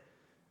that it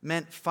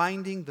meant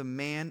finding the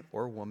man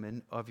or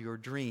woman of your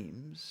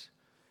dreams.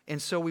 And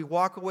so we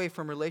walk away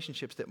from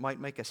relationships that might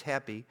make us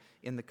happy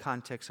in the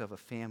context of a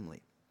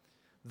family.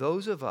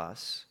 Those of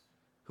us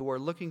who are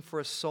looking for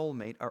a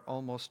soulmate are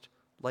almost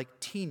like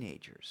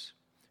teenagers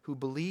who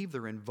believe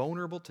they're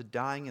invulnerable to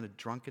dying in a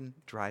drunken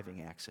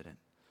driving accident.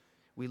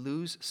 We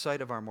lose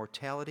sight of our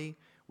mortality.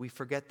 We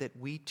forget that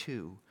we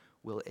too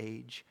will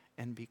age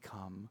and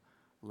become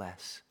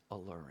less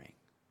alluring.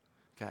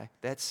 Okay?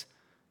 That's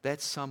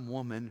some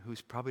woman who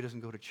probably doesn't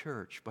go to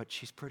church, but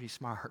she's pretty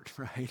smart,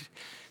 right?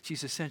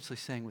 She's essentially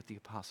saying what the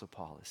Apostle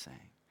Paul is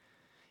saying.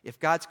 If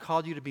God's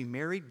called you to be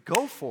married,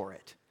 go for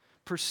it.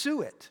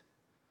 Pursue it.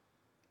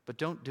 But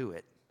don't do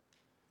it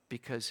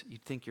because you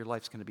think your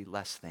life's going to be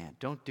less than.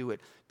 Don't do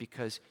it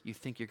because you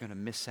think you're going to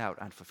miss out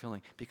on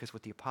fulfilling. Because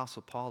what the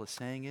Apostle Paul is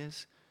saying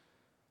is,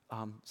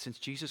 since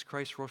Jesus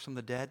Christ rose from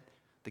the dead,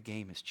 the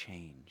game has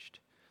changed.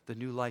 The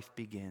new life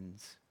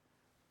begins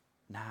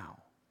now.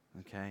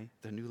 Okay?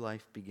 The new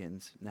life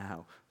begins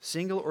now.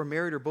 Single or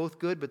married are both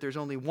good, but there's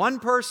only one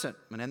person,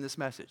 I'm going to end this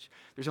message.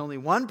 There's only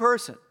one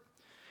person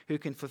who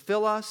can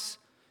fulfill us,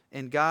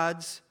 and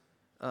God's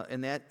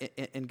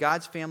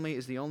family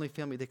is the only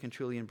family that can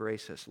truly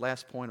embrace us.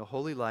 Last point, a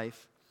holy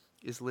life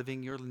is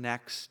living your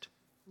next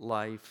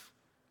life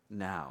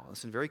now.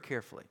 Listen very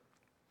carefully.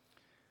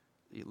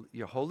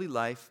 Your holy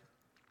life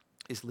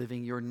is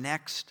living your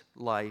next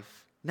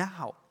life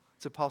now.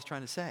 That's what Paul's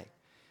trying to say.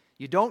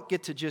 You don't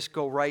get to just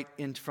go right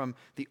in from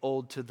the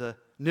old to the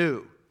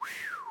new. Whew.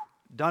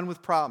 Done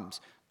with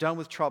problems, done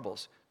with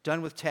troubles,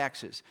 done with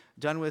taxes,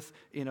 done with,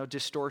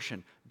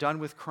 distortion, done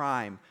with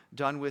crime,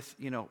 done with,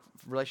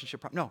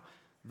 relationship problems. No,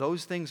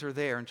 those things are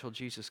there until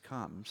Jesus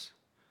comes.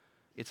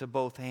 It's a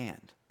both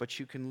and. But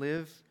you can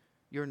live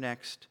your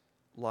next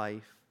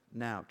life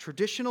now.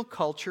 Traditional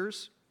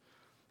cultures,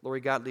 Lori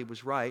Gottlieb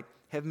was right,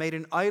 have made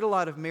an idol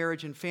out of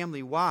marriage and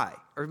family. Why?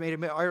 Or made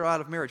an idol out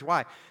of marriage.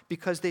 Why?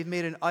 Because they've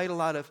made an idol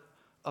out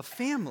of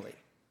family.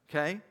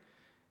 Okay?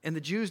 And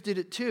the Jews did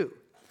it too.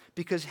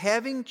 Because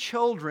having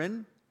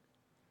children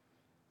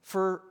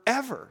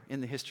forever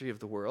in the history of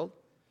the world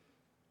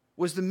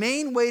was the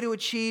main way to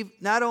achieve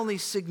not only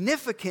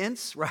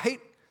significance, right?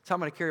 That's how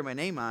I'm going to carry my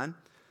name on,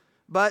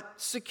 but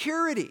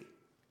security,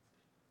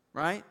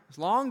 right? As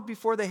long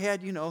before they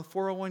had,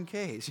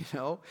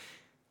 401ks,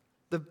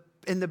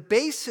 And the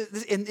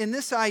basis in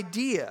this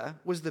idea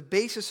was the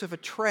basis of a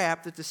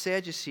trap that the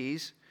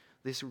Sadducees,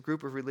 this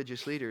group of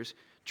religious leaders,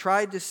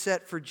 tried to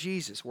set for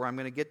Jesus, where I'm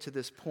going to get to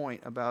this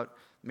point about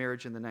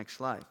marriage in the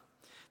next life.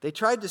 They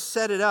tried to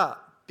set it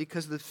up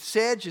because the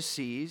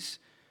Sadducees,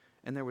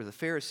 and there were the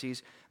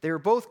Pharisees, they were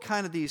both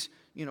kind of these,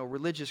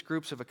 religious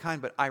groups of a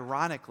kind, but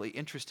ironically,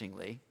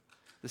 interestingly,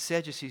 the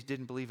Sadducees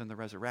didn't believe in the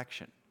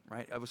resurrection,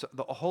 right?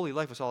 The holy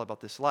life was all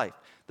about this life.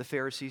 The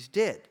Pharisees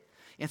did.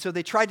 And so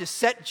they tried to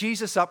set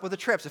Jesus up with a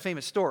trap. It's a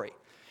famous story.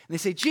 And they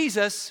say,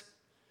 Jesus,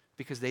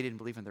 because they didn't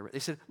believe in they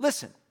said,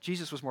 listen,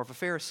 Jesus was more of a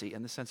Pharisee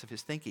in the sense of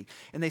his thinking.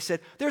 And they said,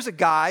 there's a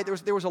guy,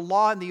 there was a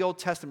law in the Old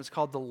Testament, it's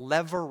called the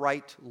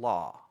Levirate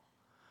law.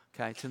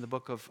 Okay, it's in the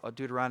book of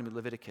Deuteronomy,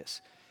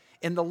 Leviticus.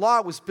 And the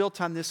law was built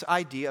on this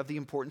idea of the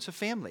importance of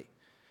family.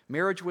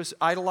 Marriage was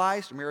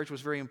idolized. Marriage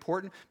was very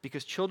important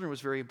because children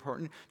was very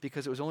important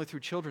because it was only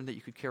through children that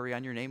you could carry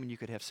on your name and you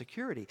could have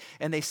security.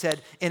 And they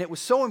said, and it was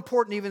so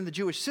important even in the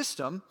Jewish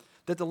system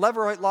that the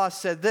Levirate law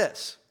said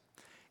this: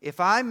 if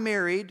I'm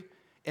married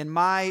and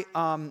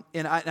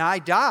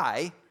I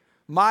die,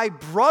 my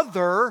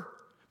brother,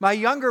 my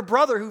younger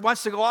brother who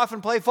wants to go off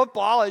and play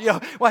football, and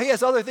he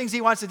has other things he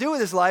wants to do with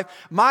his life,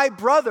 my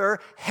brother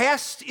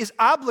is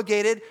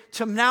obligated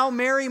to now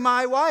marry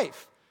my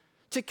wife,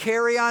 to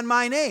carry on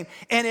my name.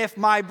 And if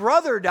my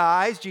brother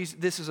dies, Jesus,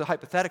 this is a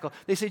hypothetical,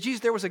 they say, Jesus,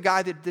 there was a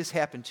guy that this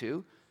happened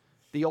to,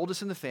 the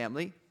oldest in the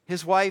family,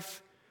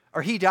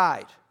 he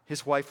died.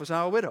 His wife was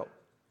now a widow,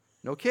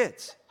 no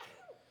kids.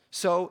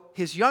 So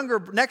his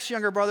next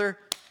younger brother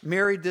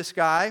married this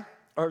guy,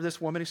 or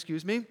this woman,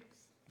 excuse me.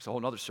 It's a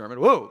whole other sermon.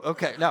 Whoa,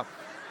 okay, now.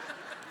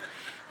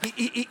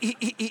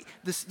 He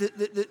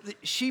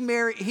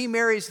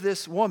marries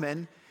this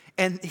woman,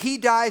 and he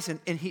dies,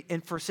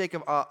 and for sake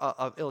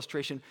of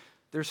illustration,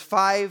 there's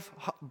 5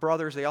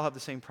 brothers, they all have the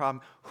same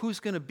problem. Who's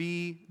going to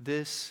be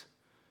this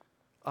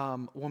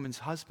woman's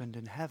husband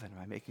in heaven?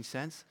 Am I making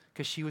sense?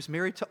 Because she was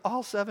married to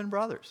all 7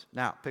 brothers.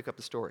 Now, pick up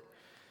the story.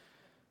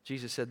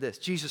 Jesus said this.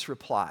 Jesus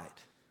replied,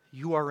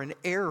 "You are in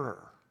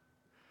error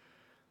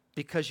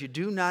because you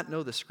do not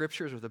know the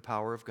Scriptures or the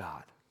power of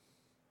God.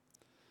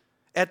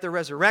 At the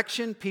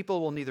resurrection,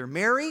 people will neither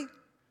marry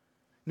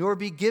nor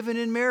be given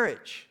in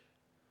marriage.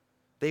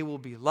 They will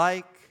be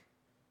like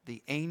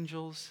the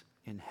angels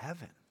in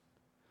heaven.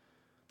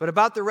 But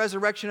about the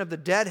resurrection of the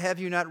dead, have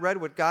you not read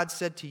what God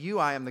said to you?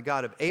 I am the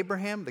God of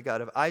Abraham, the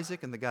God of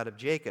Isaac, and the God of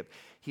Jacob.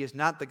 He is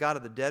not the God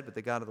of the dead, but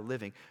the God of the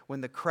living."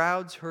 When the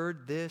crowds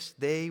heard this,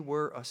 they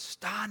were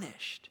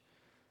astonished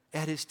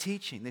at his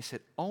teaching. They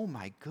said, "Oh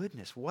my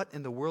goodness, what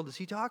in the world is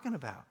he talking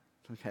about?"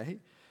 Okay?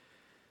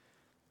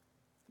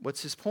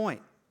 What's his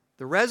point?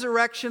 The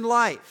resurrection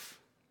life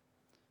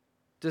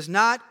does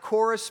not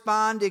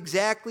correspond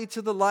exactly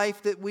to the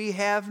life that we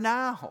have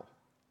now.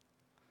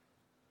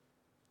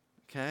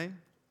 Okay?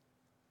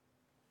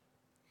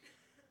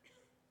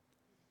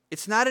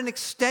 It's not an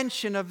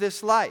extension of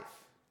this life.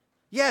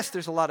 Yes,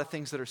 there's a lot of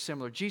things that are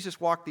similar. Jesus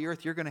walked the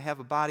earth. You're going to have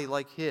a body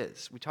like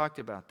his. We talked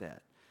about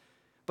that.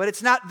 But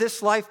it's not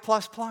this life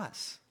plus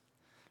plus.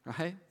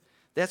 Right?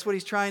 That's what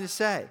he's trying to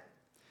say.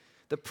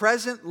 The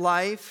present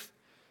life,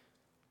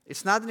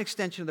 it's not an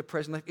extension of the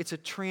present life. It's a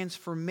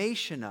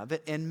transformation of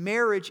it. And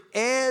marriage,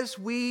 as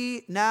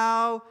we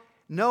now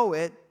know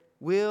it,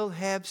 will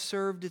have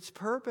served its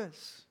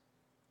purpose.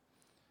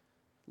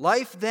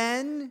 Life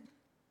then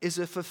is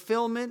a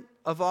fulfillment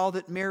of all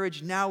that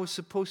marriage now is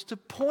supposed to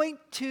point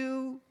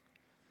to.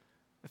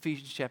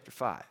 Ephesians chapter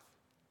 5.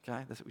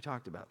 Okay? That's what we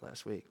talked about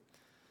last week.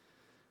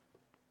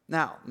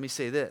 Now, let me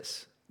say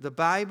this. The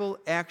Bible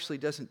actually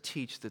doesn't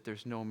teach that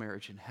there's no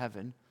marriage in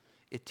heaven.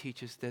 It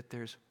teaches that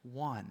there's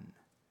one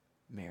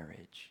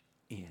marriage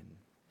in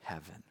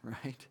heaven,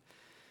 right?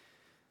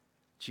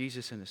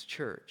 Jesus and his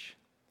church.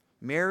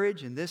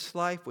 Marriage in this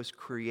life was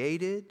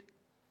created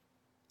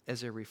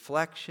as a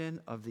reflection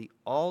of the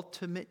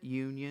ultimate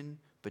union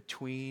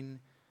between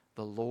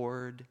the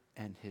Lord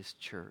and his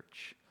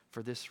church.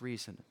 For this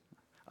reason,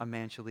 a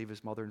man shall leave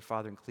his mother and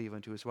father and cleave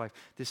unto his wife.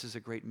 This is a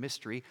great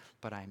mystery,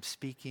 but I am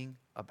speaking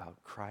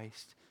about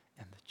Christ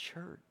and the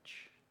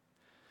church.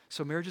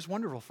 So marriage is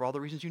wonderful for all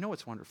the reasons you know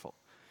it's wonderful.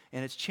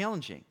 And it's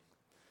challenging.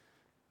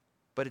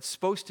 but it's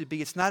supposed to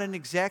be, it's not an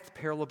exact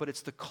parallel, but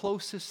it's the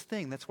closest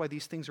thing. That's why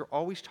these things are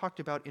always talked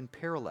about in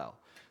parallel.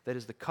 That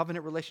is the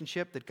covenant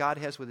relationship that God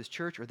has with his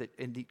church, or that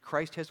indeed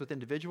Christ has with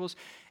individuals,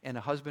 and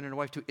a husband and a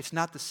wife too. It's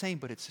not the same,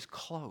 but it's as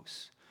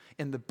close.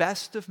 And the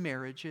best of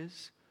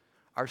marriages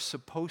are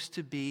supposed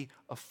to be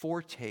a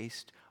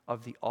foretaste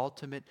of the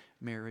ultimate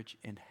marriage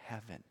in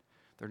heaven.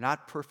 They're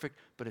not perfect,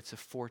 but it's a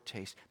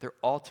foretaste. They're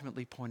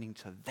ultimately pointing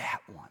to that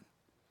one.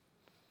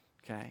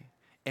 Okay?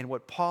 And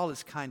what Paul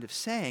is kind of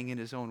saying in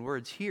his own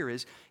words here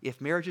is, if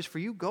marriage is for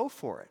you, go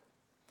for it.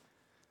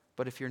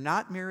 But if you're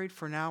not married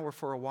for now or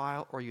for a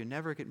while, or you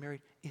never get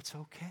married, it's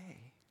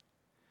okay.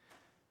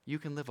 You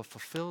can live a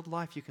fulfilled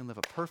life. You can live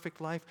a perfect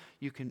life.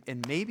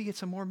 And maybe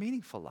it's a more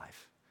meaningful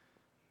life,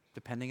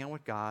 depending on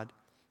what God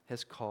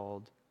has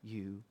called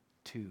you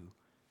to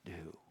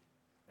do.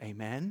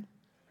 Amen?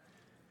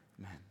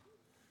 Amen.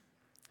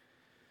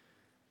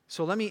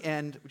 So let me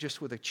end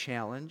just with a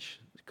challenge.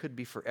 It could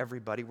be for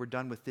everybody. We're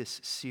done with this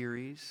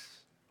series,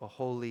 a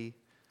holy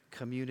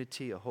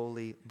community, a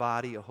holy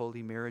body, a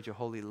holy marriage, a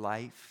holy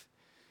life.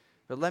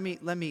 But let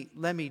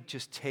me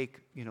just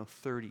take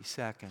 30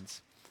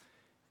 seconds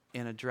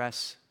and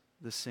address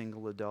the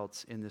single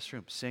adults in this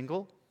room.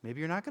 Single, maybe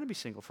you're not going to be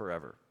single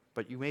forever,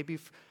 but you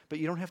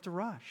don't have to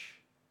rush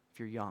if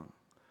you're young.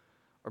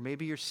 Or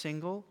maybe you're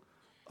single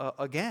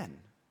again,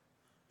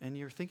 and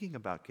you're thinking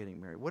about getting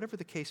married. Whatever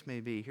the case may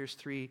be, here's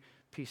 3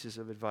 pieces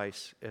of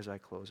advice as I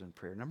close in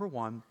prayer. Number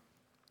 1,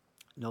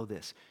 know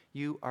this: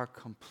 you are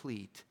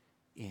complete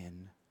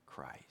in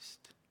Christ.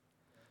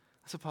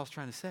 That's what Paul's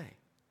trying to say.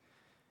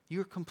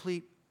 You're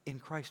complete in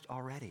Christ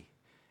already.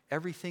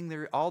 Everything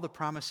there, all the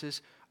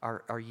promises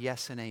are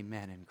yes and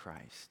amen in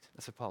Christ.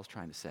 That's what Paul's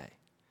trying to say.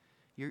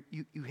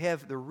 You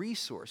have the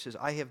resources,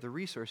 I have the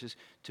resources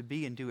to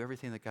be and do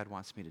everything that God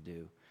wants me to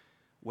do,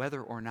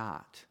 whether or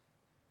not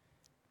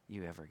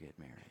you ever get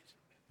married.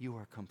 You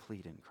are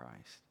complete in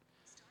Christ.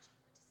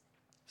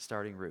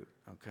 Starting root.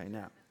 Okay,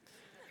 now.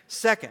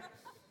 Second,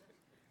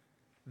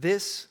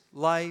 this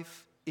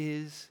life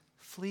is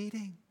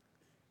fleeting.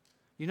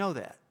 You know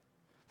that.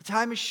 The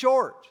time is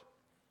short.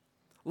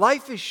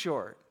 Life is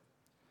short.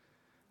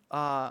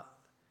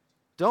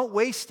 Don't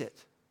waste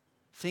it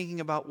thinking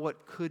about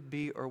what could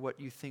be or what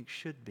you think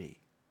should be.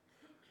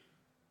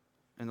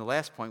 And the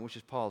last point, which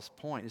is Paul's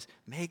point, is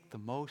make the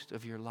most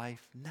of your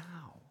life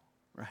now,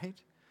 right?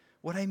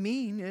 What I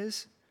mean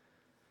is,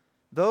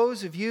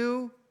 those of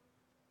you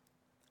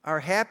are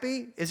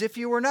happy as if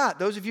you were not.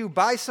 Those of you who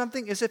buy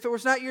something as if it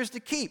was not yours to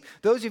keep.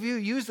 Those of you who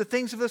use the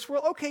things of this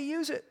world, okay,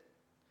 use it.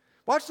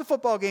 Watch the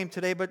football game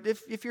today, but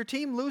if your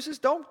team loses,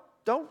 don't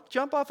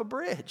jump off a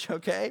bridge,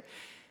 okay?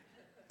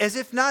 As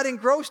if not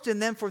engrossed in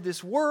them, for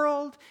this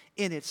world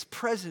in its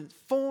present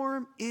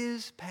form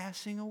is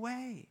passing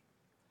away.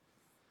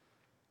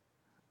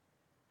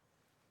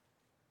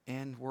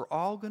 And we're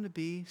all going to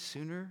be,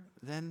 sooner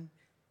than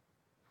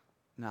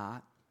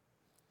not,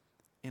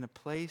 in a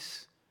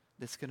place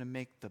that's going to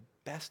make the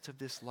best of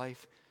this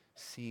life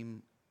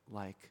seem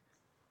like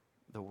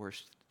the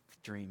worst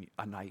dream,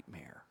 a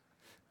nightmare.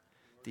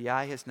 The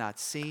eye has not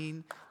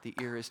seen, the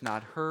ear has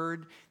not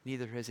heard,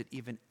 neither has it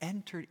even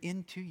entered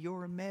into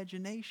your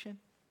imagination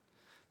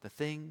the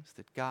things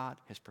that God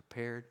has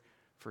prepared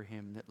for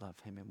him that love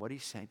him. And what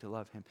he's saying to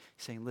love him,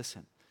 he's saying,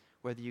 listen,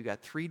 whether you got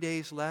 3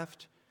 days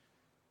left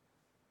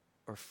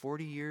or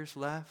 40 years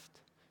left,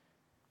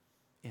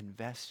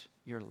 invest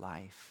your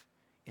life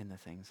in the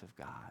things of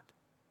God.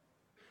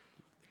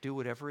 Do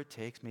whatever it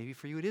takes. Maybe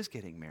for you it is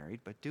getting married,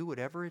 but do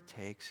whatever it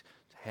takes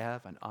to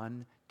have an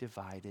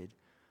undivided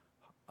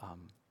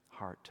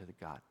heart to the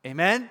God.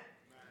 Amen?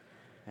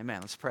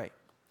 Amen. Let's pray.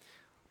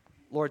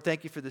 Lord,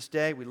 thank you for this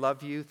day. We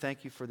love you.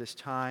 Thank you for this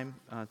time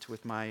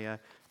with my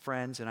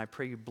friends, and I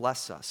pray you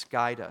bless us,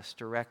 guide us,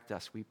 direct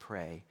us, we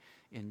pray.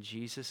 In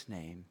Jesus'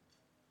 name,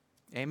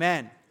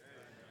 amen.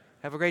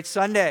 Have a great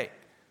Sunday.